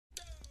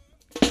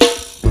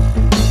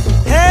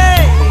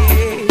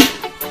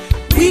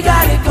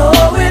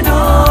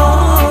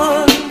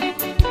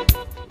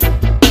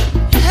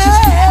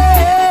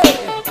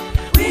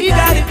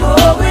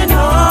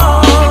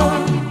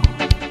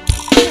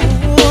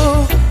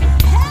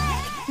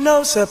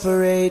No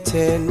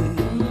separating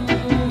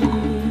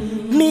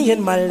me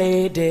and my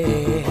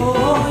lady.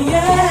 Oh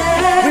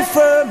yeah. We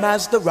firm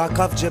as the rock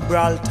of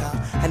Gibraltar,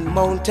 and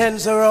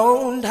mountains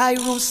around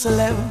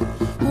Jerusalem.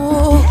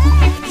 Ooh,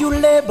 you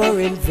labor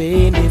in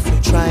vain if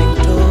you're trying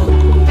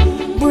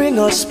to bring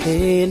us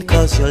pain,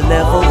 cause you'll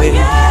never win.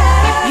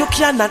 Yeah. You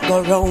cannot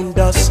go round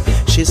us.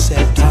 She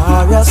said,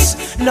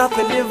 Terrus,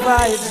 nothing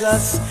divides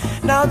us.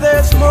 Now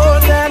there's more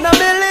than a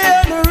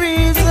million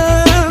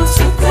reasons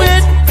to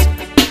quit,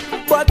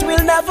 but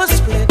we'll never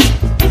split.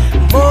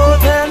 More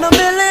than a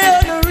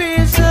million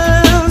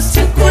reasons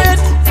to quit,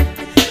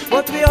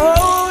 but we're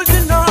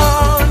holding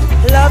on.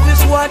 Love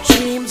is what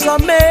dreams are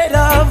made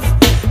of,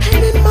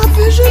 and in my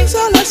visions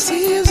all I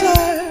see is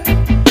her.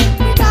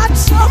 We got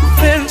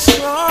something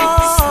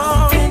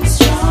strong, and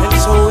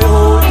so we're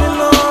holding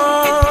on.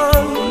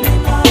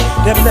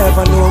 Them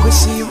never know we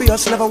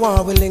serious, never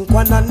want we link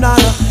one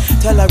another.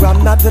 Tell her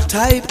I'm not the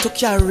type to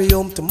carry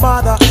home to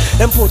mother.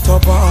 Them put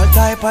up all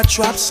type of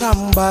traps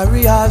and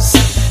barriers.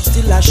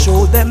 Still I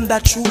show them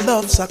that true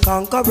love's a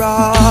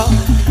conqueror.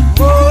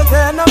 More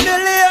than a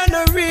million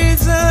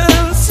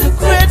reasons to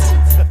quit,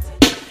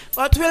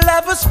 but we'll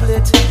never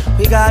split.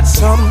 We got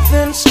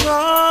something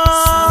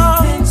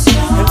strong, and so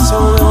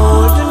we're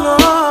holding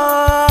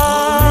on.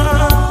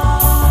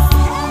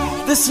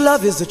 This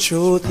love is the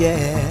truth,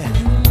 yeah,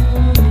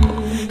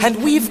 and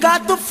we've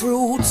got the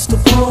fruits to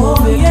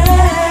prove it.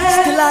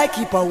 Still I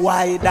keep a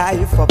wide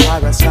eye for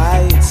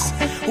parasites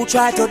who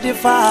try to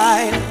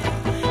define.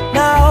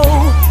 Now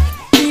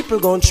people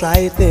gon'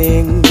 try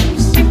things.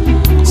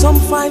 Some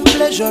find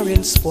pleasure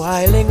in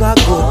spoiling a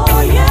good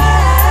thing.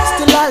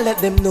 Still I let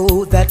them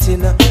know that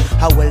in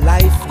our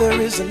life there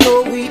is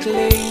no weak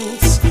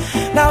links.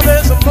 Now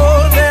there's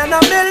more than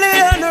a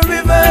million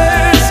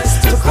rivers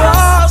to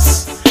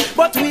cross,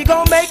 but we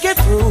gon' make it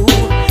through.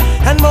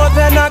 And more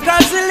than a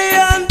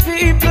gazillion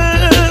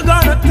people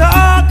gonna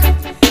talk.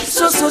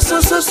 So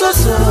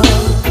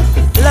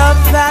love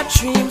that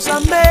dreams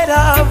are made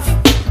of,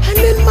 and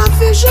in my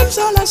visions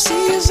all I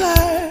see is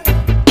her.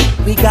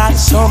 We got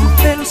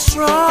something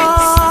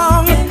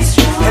strong, and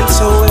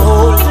so we're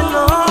holding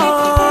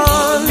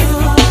on.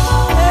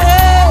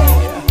 Hey,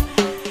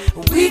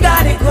 we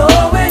got it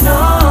going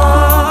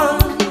on.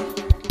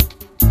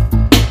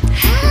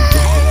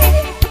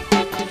 Hey,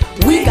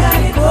 we got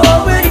it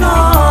going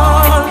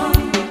on.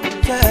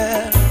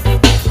 Yeah.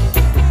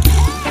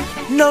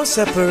 No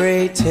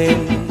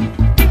separating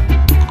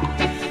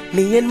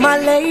me and my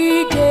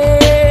lady.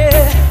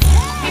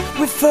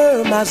 We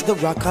firm as the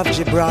rock of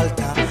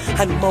Gibraltar,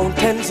 and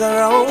mountains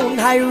around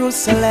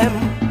Jerusalem.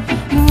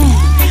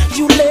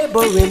 You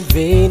labor in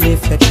vain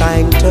if you're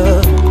trying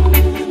to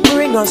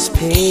bring us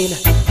pain.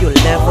 You'll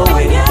never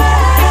win.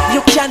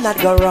 You cannot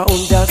go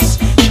round us.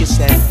 She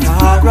said,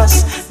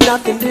 Terrus,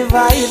 nothing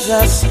divides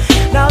us.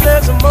 Now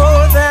there's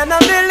more than a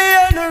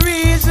million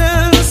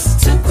reasons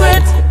to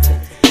quit,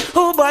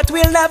 oh, but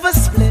we'll never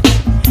split.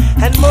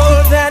 And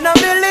more than a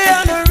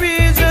million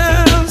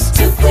reasons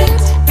to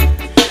quit,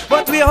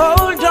 but we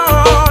hold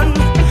on.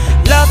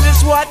 Love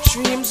is what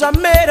dreams are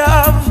made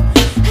of,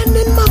 and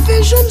in my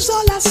visions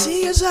all I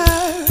see is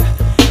her.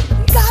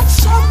 We got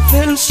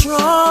something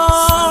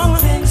strong,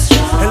 and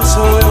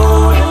so we're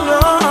holding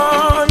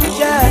on.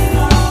 Yeah,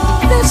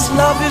 this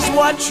love is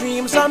what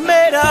dreams are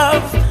made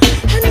of,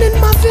 and in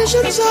my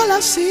visions all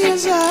I see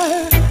is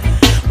her.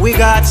 We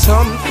got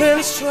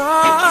something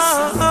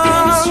strong,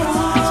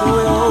 so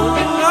we're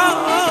holding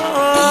on.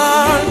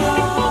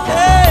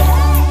 Hey,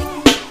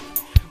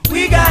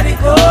 we got it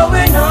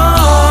going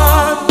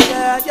on.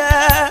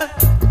 Yeah.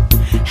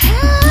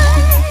 Hey,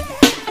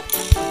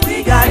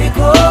 we got it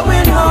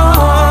going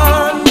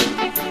on.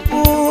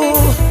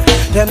 Ooh,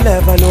 them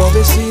never know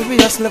we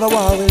serious, never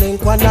want we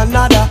link one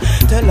another.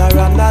 Tell her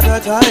I'm not the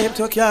type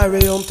to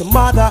carry home to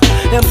mother.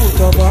 Them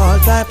put up all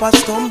type of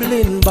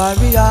stumbling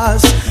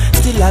barriers.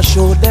 Still I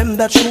show them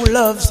that true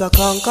love's a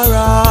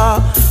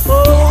conqueror.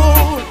 Oh,